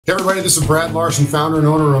Hey everybody, this is Brad Larson, founder and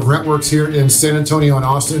owner of RentWerx here in San Antonio and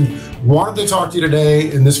Austin. Wanted to talk to you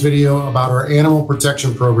today in this video about our animal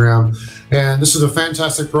protection program. And this is a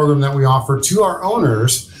fantastic program that we offer to our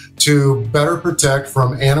owners to better protect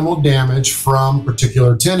from animal damage from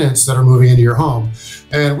particular tenants that are moving into your home.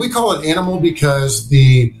 And we call it animal because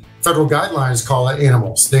the federal guidelines call it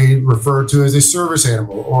animals. They refer to it as a service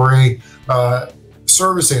animal or a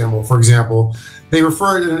service animal, for example. They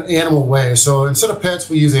refer it in an animal way. So instead of pets,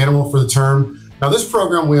 we use animal for the term. Now this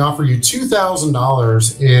program, we offer you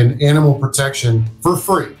 $2,000 in animal protection for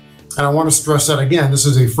free. And I want to stress that again, this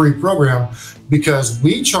is a free program because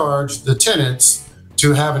we charge the tenants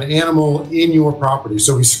to have an animal in your property.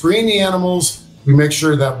 So we screen the animals, we make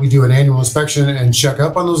sure that we do an annual inspection and check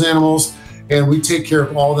up on those animals, and we take care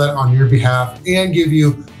of all that on your behalf and give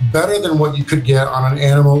you better than what you could get on an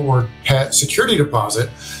animal or pet security deposit,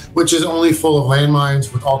 which is only full of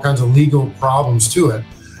landmines with all kinds of legal problems to it.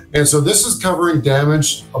 And so this is covering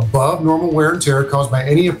damage above normal wear and tear caused by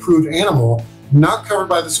any approved animal not covered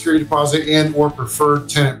by the security deposit and or preferred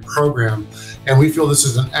tenant program. And we feel this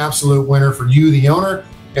is an absolute winner for you, the owner,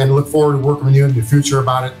 and look forward to working with you in the future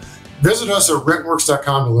about it. Visit us at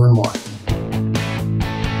rentwerx.com to learn more.